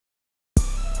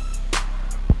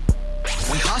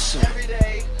hustle. Every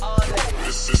day, all day.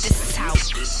 This is how.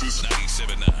 This is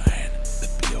 97.9, the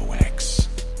BOX.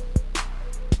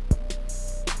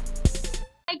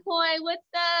 Hi, Coi, what's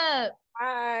up?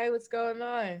 Hi, what's going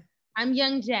on? I'm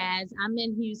Young Jas. I'm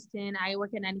in Houston. I work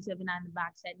at 97.9 The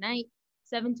Box at night,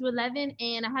 7 to 11.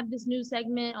 And I have this new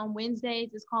segment on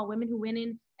Wednesdays. It's called Women Who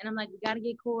Winning. And I'm like, we got to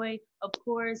get Coi. Of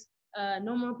course,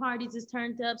 No More Parties is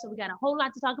turned up. So we got a whole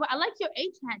lot to talk about. I like your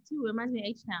H hat, too. It reminds me of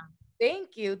H-Town.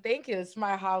 Thank you. It's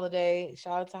my holiday.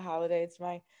 Shout out to holiday. It's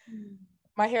my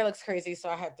hair looks crazy, so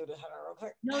I had to do the head real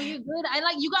quick. No, you're good.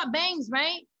 You got bangs,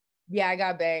 right? Yeah, I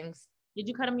got bangs. Did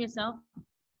you cut them yourself?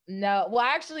 No, well,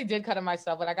 I actually did cut them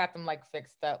myself, but I got them like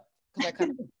fixed up because I cut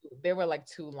them. They were like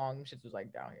too long. Shit was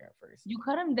like down here at first. You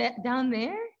cut them down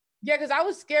there? Yeah, because I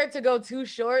was scared to go too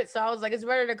short, so I was like, it's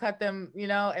better to cut them, you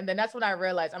know. And then that's when I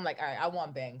realized I'm like, all right, I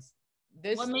want bangs.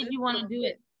 What made you want to do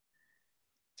it?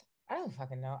 I don't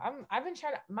fucking know. I've been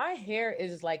trying to. My hair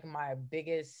is like my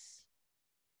biggest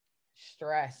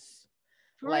stress.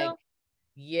 For like, real?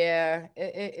 yeah,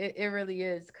 it really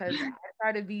is because I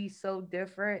try to be so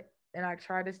different and I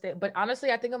try to stay. But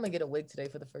honestly, I think I'm gonna get a wig today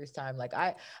for the first time. Like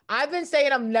I've been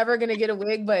saying I'm never gonna get a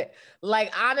wig, but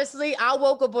like honestly, I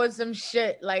woke up on some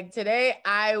shit. Like today,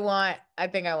 I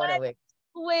think I want a wig.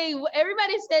 Wait,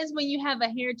 everybody says when you have a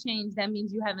hair change, that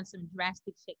means you're having some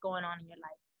drastic shit going on in your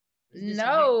life.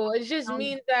 No, it just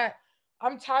means that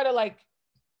I'm tired of like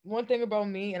one thing about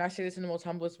me, and I say this in the most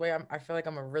humblest way. I feel like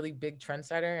I'm a really big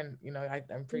trendsetter, and you know,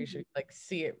 I'm pretty sure you like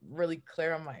see it really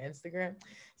clear on my Instagram.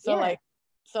 So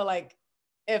like,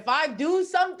 if I do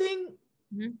something,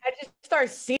 I just start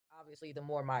seeing. Obviously, the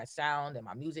more my sound and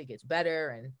my music gets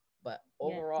better, but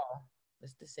overall,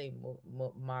 it's the same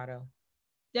motto.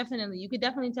 Definitely, you could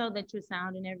definitely tell that your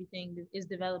sound and everything is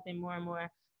developing more and more.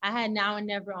 I had Now and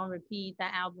Never on repeat,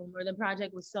 that album, where the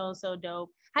project was so dope.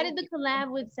 How did the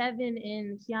collab with Seven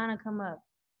and Kiana come up?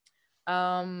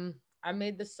 I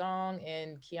made the song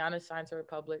and Kiana signed to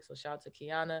Republic, so shout out to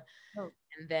Kiana. Oh.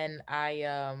 And then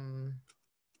and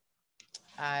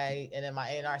then my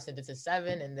A&R sent it to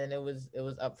Seven, and then it was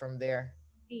up from there.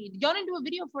 Y'all didn't do a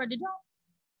video for it, did y'all?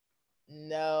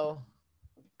 No.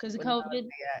 Because of COVID?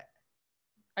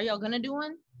 Are y'all gonna do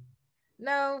one?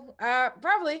 No,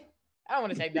 probably. I don't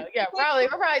want to say no. Yeah, probably.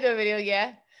 We'll probably do a video.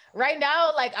 Yeah. Right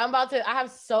now, like I have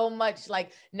so much,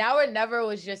 like Now or Never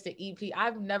was just an EP.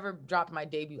 I've never dropped my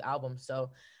debut album. So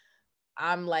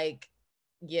I'm like,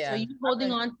 yeah. So you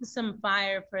holding on to some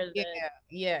fire for the.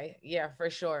 Yeah, for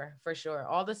sure.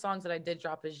 All the songs that I did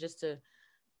drop is just to,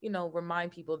 you know,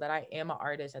 remind people that I am an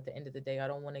artist at the end of the day. I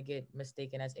don't want to get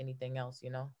mistaken as anything else, you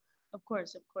know? Of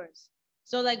course.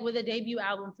 So like with a debut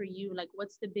album for you, like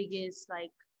what's the biggest,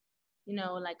 like, you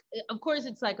know, like, of course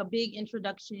it's like a big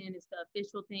introduction, it's the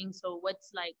official thing. So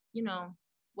what's like, you know,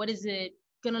 what is it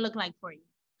gonna look like for you?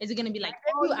 Is it gonna be like,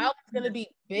 debut album's gonna be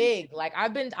big? Like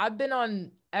I've been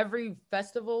on every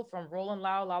festival from Rolling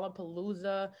Loud,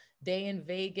 Lollapalooza, Day in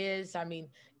Vegas. I mean,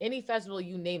 any festival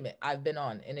you name it, I've been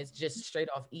on, and it's just straight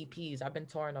off EPs. I've been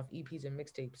touring off EPs and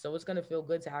mixtapes, so it's gonna feel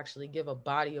good to actually give a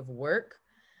body of work,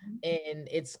 and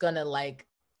it's gonna like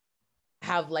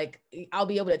have like I'll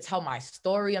be able to tell my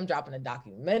story. I'm dropping a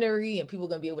documentary, and people are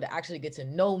gonna be able to actually get to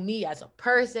know me as a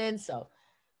person. So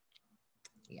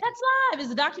yeah. That's live. Is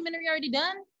the documentary already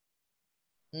done?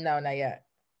 No, not yet.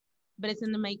 But it's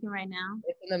in the making right now?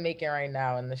 It's in the making right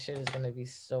now, and the shit is gonna be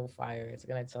so fire. It's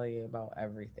gonna tell you about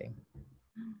everything.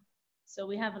 So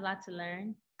we have a lot to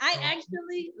learn. I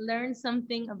actually learned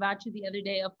something about you the other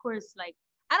day. Of course, like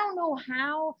I don't know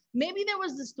how. Maybe there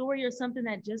was the story or something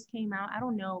that just came out. I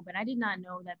don't know, but I did not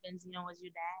know that Benzino was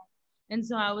your dad. And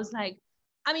so I was like,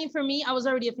 I mean, for me, I was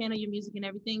already a fan of your music and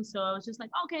everything. So I was just like,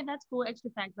 okay, that's cool,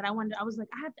 extra fact. But I was like,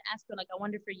 I have to ask her, like, I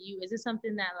wonder for you, is it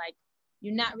something that like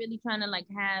you're not really trying to like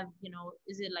have, you know,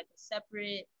 is it like a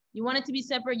separate, you want it to be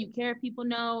separate, you care if people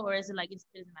know, or is it like it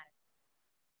doesn't matter?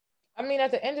 I mean,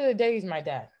 at the end of the day, he's my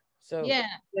dad. So yeah,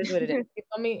 that's what it is. You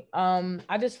feel me?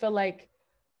 I just feel like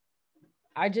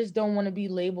I just don't want to be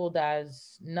labeled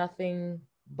as nothing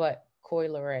but Coi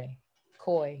Leray.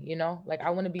 Coi, you know? Like I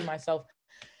want to be myself.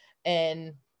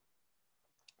 And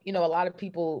you know, a lot of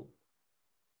people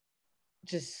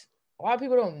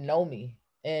don't know me.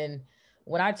 And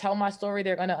when I tell my story,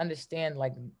 they're gonna understand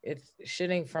like it's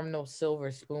shit ain't from no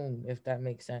silver spoon, if that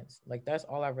makes sense. Like that's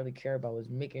all I really care about is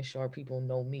making sure people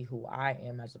know me, who I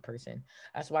am as a person.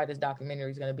 That's why this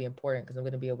documentary is gonna be important, because I'm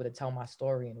gonna be able to tell my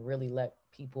story and really let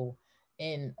people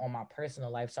in on my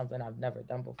personal life, something I've never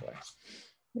done before.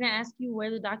 Can I ask you where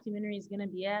the documentary is gonna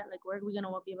be at? Like where are we gonna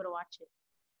be able to watch it?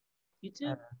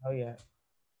 YouTube? Oh yeah.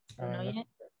 Don't know yet?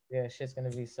 Yeah, shit's gonna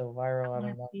be so viral. I I want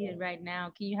don't to know. see it right now.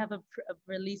 Can you have a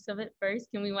release of it first?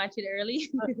 Can we watch it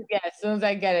early? Yeah, as soon as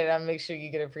I get it, I'll make sure you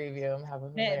get a preview. I'm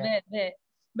having them Bet, there. bet, bet.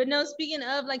 But no, speaking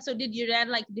of, like, so did your dad,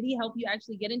 like, did he help you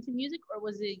actually get into music, or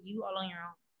was it you all on your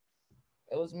own?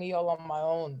 It was me all on my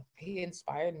own. He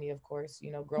inspired me, of course,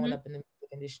 growing Hmm. up in the music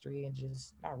industry and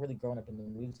just not really growing up in the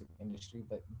music industry,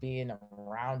 but being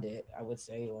around it, I would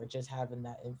say, or just having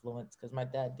that influence because my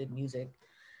dad did music.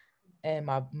 And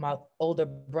my older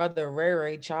brother, Ray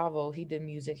Ray Chavo, he did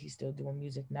music. He's still doing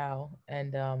music now.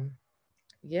 And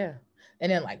yeah.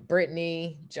 And then like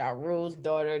Brittany, Ja Rule's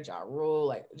daughter, Ja Rule,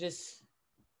 like just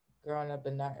growing up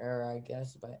in that era, I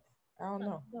guess. But I don't Oh,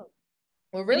 know. dope.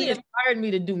 What Did really he ever? inspired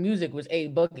me to do music was A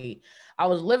Boogie. I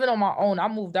was living on my own. I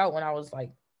moved out when I was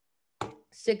like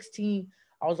 16.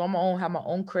 I was on my own, had my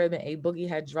own crib, and A Boogie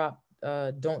had dropped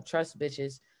Don't Trust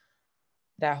Bitches,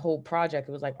 that whole project.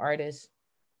 It was like artists.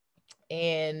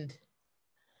 And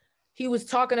he was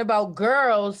talking about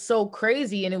girls so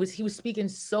crazy, and he was speaking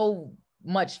so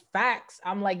much facts.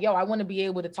 I'm like, yo, I want to be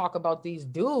able to talk about these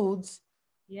dudes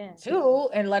Yeah. too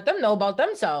and let them know about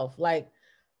themselves. Like,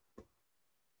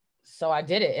 so I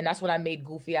did it. And that's when I made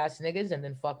Goofy Ass Niggas and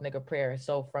then Fuck Nigga Prayer.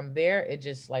 So from there, it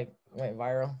just like went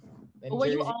viral But in were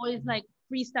you Jersey. always like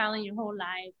freestyling your whole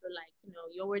life, or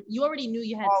like, you already knew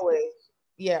you had skills Always.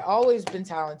 Yeah, always been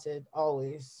talented.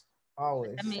 Always. that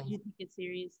Always. made you take it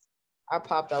serious? I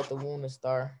popped out the womb a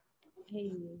star.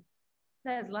 Hey,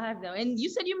 that's live though. And you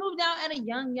said you moved out at a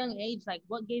young age. Like,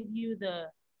 what gave you the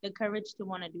courage to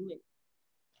want to do it?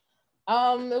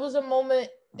 It was a moment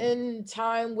in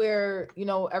time where,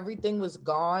 everything was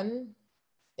gone.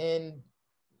 And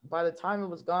by the time it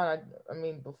was gone, I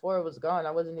mean, before it was gone,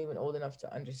 I wasn't even old enough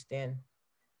to understand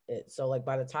it. So like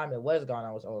by the time it was gone,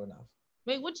 I was old enough.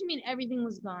 Wait, what you mean everything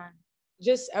was gone?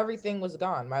 Just everything was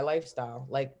gone. My lifestyle,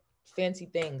 like fancy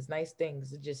things, nice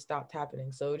things, it just stopped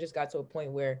happening. So it just got to a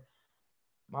point where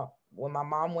my when my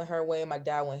mom went her way and my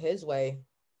dad went his way,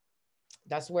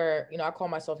 that's where, I call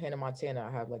myself Hannah Montana.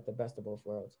 I have like the best of both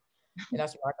worlds. And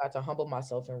that's where I got to humble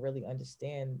myself and really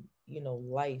understand,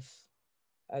 life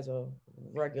as a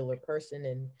regular person,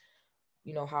 and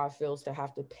how it feels to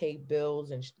have to pay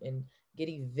bills and get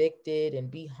evicted and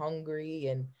be hungry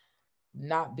and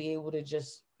not be able to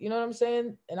just, you know what I'm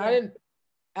saying? And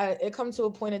Yeah. it come to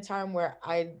a point in time where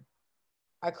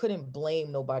I couldn't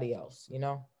blame nobody else,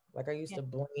 like I used Yeah. to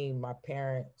blame my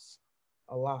parents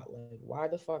a lot. Like, why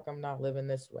the fuck I'm not living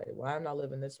this way? Why I'm not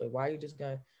living this way? Why are you just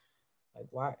gonna, like,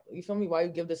 why, you feel me? Why you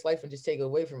give this life and just take it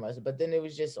away from us? But then it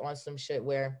was just on some shit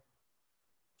where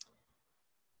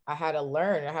I had to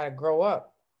learn, I had to grow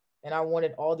up, and I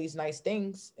wanted all these nice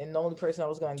things. And the only person that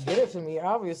was going to get it for me,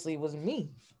 obviously, was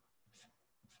me.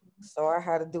 So I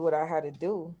had to do what I had to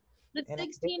do. But And I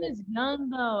did 16 it. is young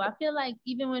though. I feel like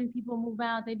even when people move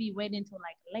out, they be waiting until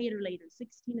like later.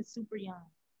 16 is super young.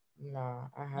 Nah,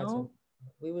 I had to. No?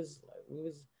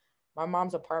 My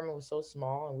mom's apartment was so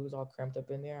small and we was all cramped up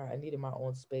in there. I needed my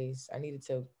own space. I needed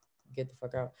to get the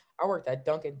fuck out. I worked at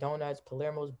Dunkin' Donuts,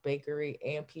 Palermo's Bakery,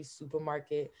 A&P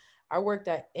Supermarket. I worked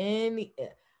at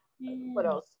what Yeah.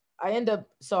 else?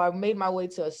 So I made my way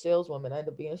to a saleswoman. I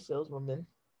ended up being a saleswoman,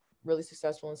 really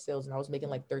successful in sales, and I was making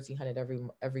like 1,300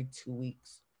 every 2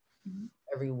 weeks. Mhm.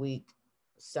 Every week,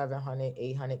 700,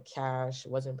 800 cash.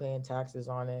 Wasn't paying taxes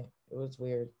on it. It was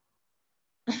weird.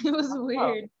 It was Oh,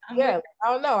 weird. I'm with yeah,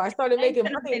 I don't know. I started I ain't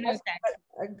making gonna pay money. no taxes.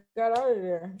 I got out of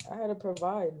there. I had to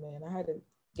provide, man. I had to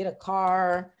get a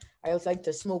car. I was like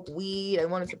to smoke weed. I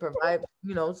wanted to provide,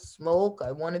 smoke.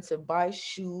 I wanted to buy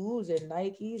shoes and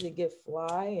Nikes and get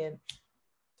fly and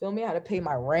feel me. I had to pay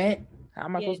my rent. How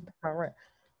am I Yeah. supposed to pay my rent?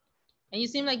 And you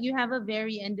seem like you have a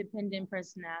very independent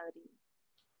personality.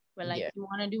 Where like Yeah, you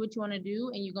want to do what you want to do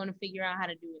and you're gonna figure out how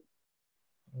to do it.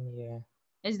 yeah,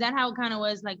 Is that how it kind of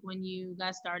was like when you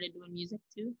got started doing music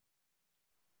too?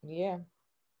 yeah.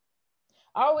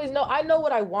 I know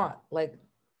what I want. Like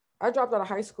I dropped out of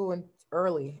high school and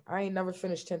early. I ain't never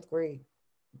finished 10th grade.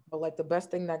 But like the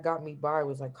best thing that got me by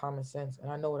was like common sense,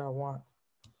 and I know what I want.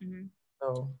 Hmm.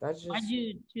 So that's Why'd just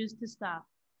you choose to stop?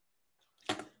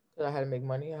 because I had to make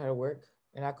money, I had to work,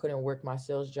 and I couldn't work my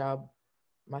sales job.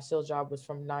 My sales job was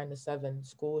from 9 to 7.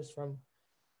 School was from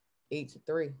 8 to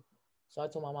 3. So I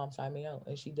told my mom sign me out,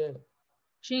 and she did.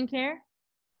 She didn't care?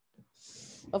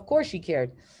 Of course, she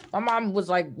cared. My mom was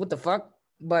like, "What the fuck?"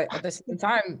 But at the same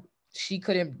time, she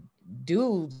couldn't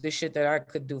do the shit that I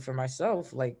could do for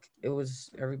myself. Like it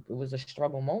was a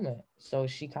struggle moment. So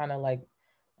she kind of like,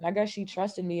 and I guess she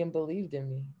trusted me and believed in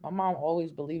me. My mom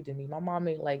always believed in me. My mom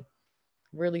ain't like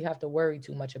really have to worry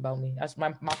too much about me. That's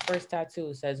my first tattoo.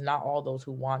 It says, "Not all those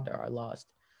who wander are lost."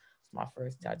 It's my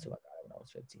first tattoo I got when I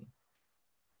was 15.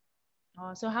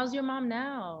 Oh, so how's your mom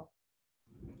now?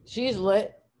 She's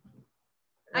lit.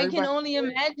 I can Everybody, only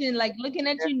imagine, like looking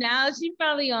at you now, she's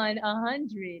probably on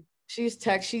 100. she's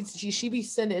text. She be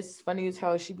sending. It's funny as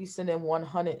hell. She be sending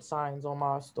 100 signs on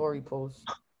my story post.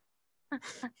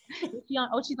 Is she on,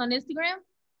 oh, she's on Instagram?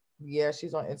 Yeah,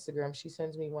 she's on Instagram. She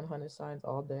sends me 100 signs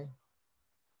all day.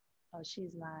 Oh,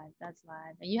 she's live. That's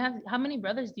live. And you have, how many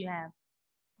brothers do you have?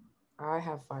 I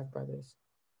have 5 brothers.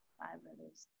 Five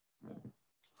brothers.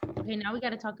 Yeah. Okay, now we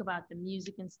got to talk about the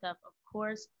music and stuff, of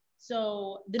course.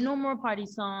 So the No More Party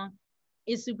song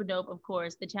is super dope, of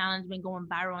course. The challenge been going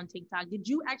viral on TikTok. Did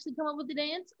you actually come up with the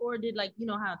dance, or did, like, you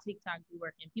know how TikTok be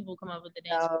working? People come up with the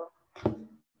dance. No,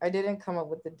 I didn't come up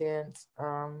with the dance.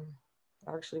 I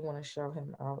actually want to show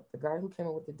him out. The guy who came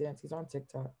up with the dance, he's on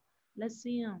TikTok. Let's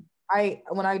see him.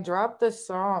 When I dropped the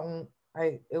song,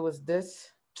 it was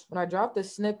this. When I dropped the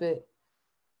snippet,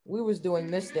 we was doing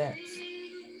this dance.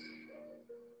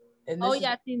 And Oh this is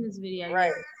yeah, I've seen this video.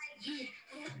 right.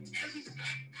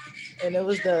 And it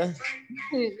was the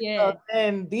Yeah. Yeah.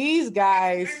 and these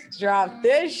guys dropped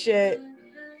this shit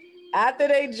after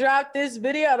they dropped this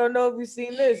video. I don't know if you've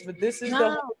seen this, but this is the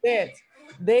No. whole dance.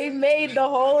 They made the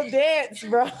whole dance,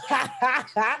 bro.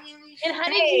 And how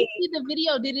did you see the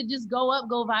video? Did it just go up,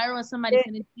 go viral, and somebody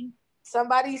sent it to you?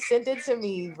 Somebody sent it to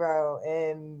me, bro.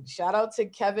 And shout out to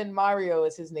Kevin Mario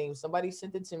is his name. Somebody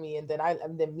sent it to me, and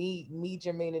then me,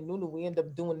 Jermaine, and Nunu, we end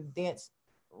up doing the dance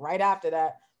right after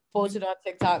that. Posted on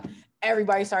TikTok.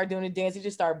 Everybody started doing the dance. It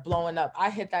just started blowing up.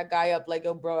 I hit that guy up like,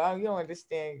 yo, bro, you don't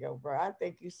understand, yo, bro. I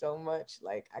thank you so much.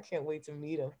 Like, I can't wait to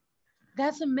meet him.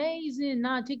 That's amazing.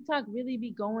 Nah, TikTok really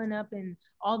be going up and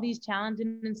all these challenges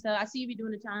and stuff. I see you be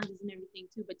doing the challenges and everything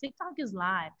too, but TikTok is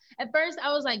live. At first, I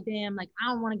was like, damn, like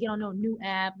I don't want to get on no new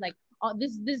app. Like, oh,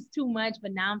 this is too much.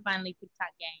 But now I'm finally TikTok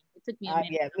gang. It took me a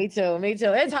minute. Yeah, me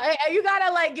too. It's you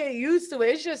gotta like get used to it.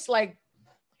 It's just like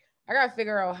I gotta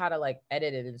figure out how to like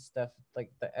edit it and stuff.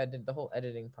 Like the whole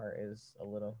editing part is a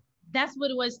little. That's what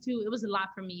it was too. It was a lot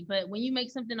for me. But when you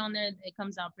make something on there, it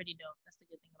comes out pretty dope. That's the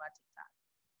good thing about TikTok.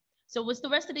 So what's the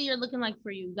rest of the year looking like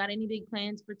for you? Got any big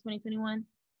plans for 2021?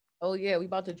 Oh yeah, we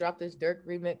about to drop this Dirk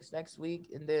remix next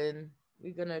week, and then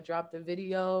we're gonna drop the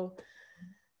video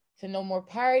to No More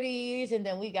Parties, and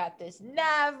then we got this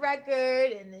Nav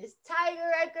record and this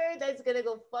Tiger record that's gonna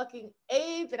go fucking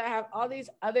ape, and I have all these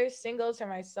other singles for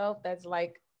myself. That's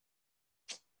like,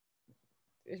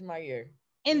 it's my year.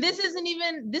 And this isn't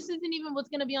even what's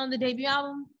gonna be on the debut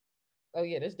album. Oh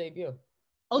yeah, this debut.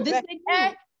 Oh, this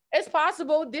debut. It's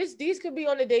possible. These could be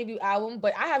on the debut album,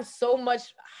 but I have so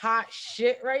much hot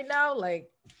shit right now, like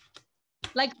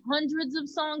hundreds of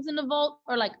songs in the vault,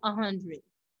 or like 100.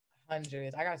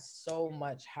 Hundreds. I got so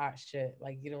much hot shit.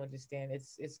 Like you don't understand.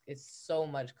 It's so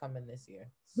much coming this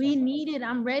year. We need it.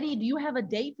 I'm ready. Do you have a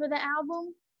date for the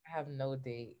album? I have no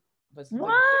date. But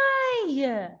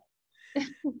why? It's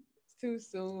too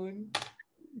soon.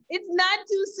 It's not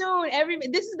too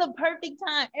soon. This is the perfect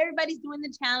time. Everybody's doing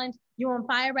the challenge. You're on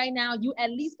fire right now. You at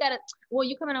least gotta. Well,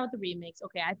 you're coming out with the remix.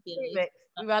 Okay, I feel it.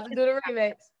 We about to do the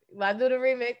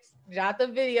remix. Drop the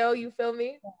video. You feel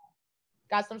me?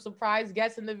 Got some surprise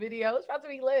guests in the video. It's about to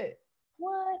be lit.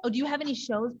 What? Oh, do you have any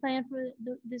shows planned for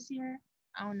this year?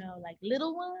 I don't know, like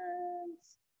little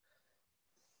ones.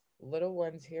 Little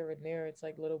ones here and there. It's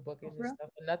like little bookings and stuff,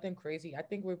 but nothing crazy. I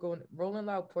think we're going Rolling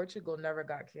Loud Portugal never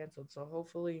got canceled, so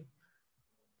hopefully,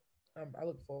 I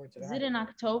look forward to that. Is it in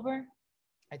October?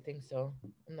 I think so.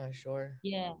 I'm not sure.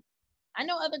 Yeah, I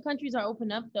know other countries are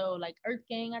open up though. Like Earth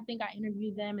Gang, I think I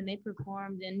interviewed them and they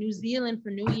performed in New Zealand for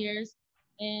New Year's.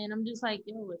 And I'm just like,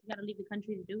 yo, if you gotta leave the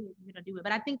country to do it, you gotta do it.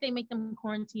 But I think they make them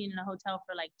quarantine in a hotel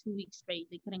for like 2 weeks straight.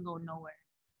 They couldn't go nowhere.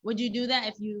 Would you do that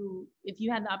if you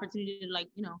had the opportunity to, like,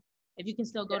 you know, if you can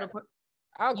still go to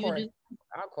I'll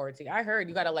quarantine. I heard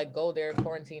you gotta like go there,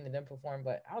 quarantine, and then perform,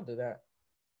 but I'll do that.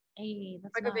 Hey,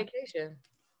 that's like a vacation.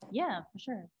 Yeah, for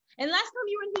sure. And last time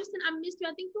you were in Houston, I missed you.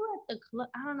 I think you were at the club.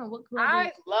 I don't know what club.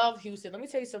 I love Houston. Let me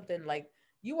tell you something. Like,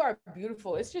 you are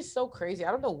beautiful. It's just so crazy.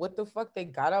 I don't know what the fuck they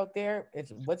got out there.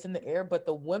 It's what's in the air, but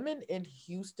the women in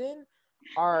Houston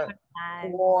are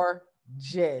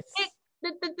gorgeous.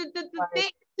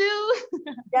 Thick too.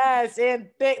 Yes, and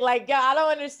thick. Like, yeah, I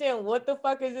don't understand what the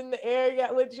fuck is in the air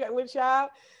yet with y'all.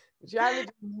 Y'all is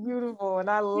beautiful, and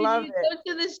I love it. Did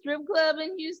you go to the strip club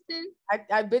in Houston?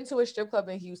 I've been to a strip club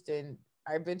in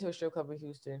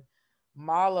Houston.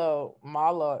 Marlo.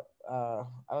 I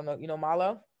don't know. You know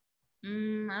Marlo? I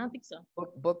don't think so.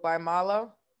 Book by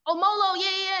Marlo. Oh, Molo,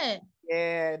 yeah.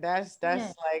 Yeah,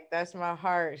 that's my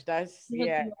heart.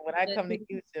 When I come to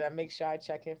Houston, I make sure I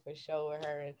check in for show with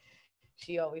her, and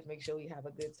she always makes sure we have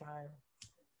a good time.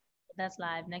 That's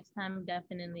live. Next time,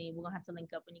 definitely, we're gonna have to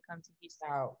link up when you come to Houston.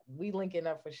 Wow, we linking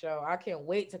up for sure. I can't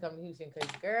wait to come to Houston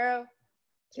because, girl,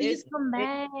 Please come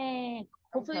back. I'm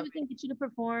Hopefully, we can get you to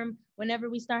perform whenever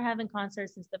we start having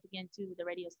concerts and stuff again to the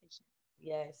radio station.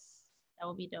 Yes. That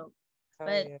would be dope. Oh,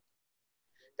 But yeah.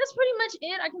 that's pretty much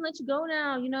it. I can let you go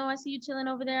now. You know, I see you chilling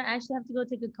over there. I actually have to go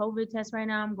take a COVID test right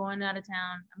now. I'm going out of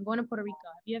town. I'm going to Puerto Rico.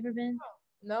 Have you ever been?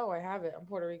 No, I haven't. I'm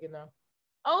Puerto Rican now.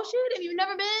 Oh shit! Have you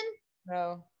never been?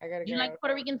 No, I gotta You go. like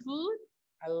Puerto Rican food?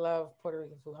 I love Puerto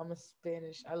Rican food.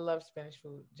 I love Spanish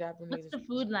food. Japanese What's is the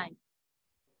food like?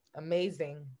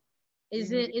 amazing.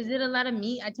 Is it a lot of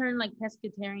meat? I turned like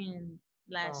pescatarian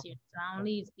last Oh. year, so I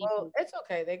only eat Well, seafood. it's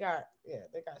okay. They got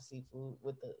seafood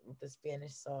with the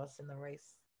Spanish sauce and the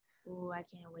rice. Oh, I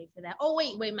can't wait for that. Oh,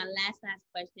 wait. My last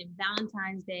question.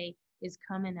 Valentine's Day is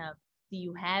coming up. Do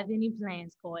you have any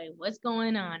plans, Coi? What's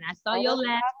going on? I saw your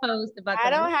last post about I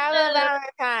the. don't have a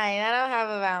Valentine. I don't have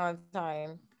a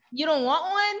Valentine. You don't want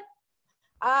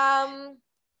one?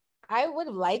 I would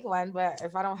like one, but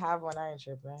if I don't have one, I ain't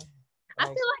tripping. I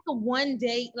feel like a one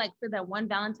day, like for that one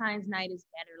Valentine's night is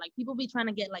better. Like people be trying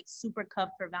to get like super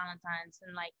cuffed for Valentine's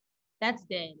and like that's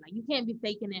dead. Like you can't be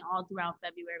faking it all throughout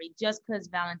February just because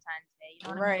Valentine's Day.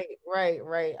 You know what I mean?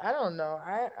 Right. I don't know.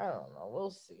 I don't know.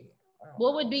 We'll see.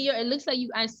 What would be your? It looks like you.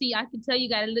 I see. I can tell you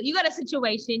got a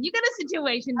situation. You got a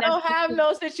situation. I don't have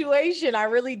no situation. I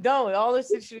really don't. All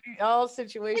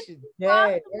situations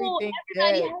dead. Everything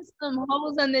Everybody dead. has some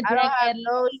holes on the deck. I don't have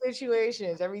no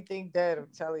situations. Everything dead. I'm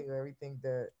telling you, everything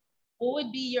dead. What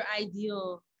would be your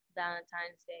ideal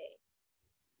Valentine's Day?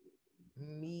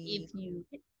 Me. If you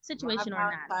situation or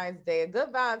not. Valentine's Day. A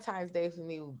good Valentine's Day for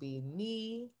me would be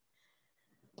me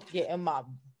getting my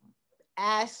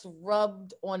ass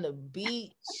rubbed on the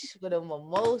beach with a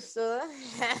mimosa.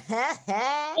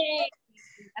 Hey,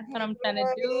 that's what I'm trying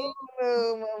to do.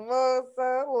 Little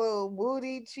mimosa, little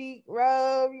booty cheek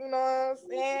rub, you know what I'm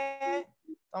saying?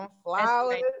 Some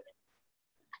flowers.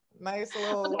 Nice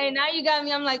little. Okay, now you got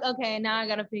me. I'm like, okay, now I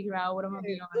gotta figure out what I'm gonna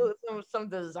be on. Some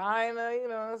designer, you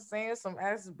know what I'm saying? Some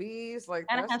SBs. Like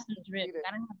gotta have some drip.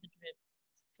 Gotta have the drip.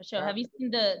 For sure. Have you seen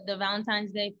the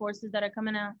Valentine's Day forces that are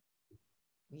coming out?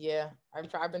 Yeah, I've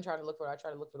been trying to look for it. I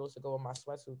tried to look for those to go in my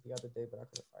sweatsuit the other day, but I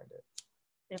couldn't find it.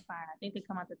 They're fine. I think they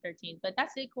come out the 13th. But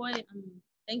that's it, Coi.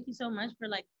 Thank you so much for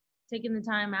like taking the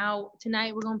time out.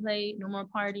 Tonight we're gonna play No More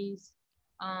Parties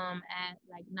at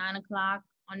like 9:00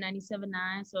 on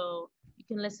 97.9. So you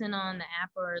can listen on the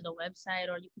app or the website,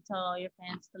 or you can tell all your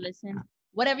fans to listen.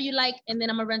 Whatever you like, and then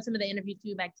I'm gonna run some of the interview to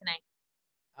you back tonight.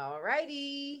 All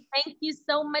righty. Thank you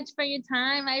so much for your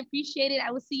time. I appreciate it.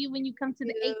 I will see you when you come to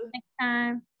the 8th next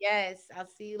time. Yes, I'll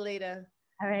see you later.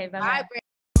 All right, bye-bye.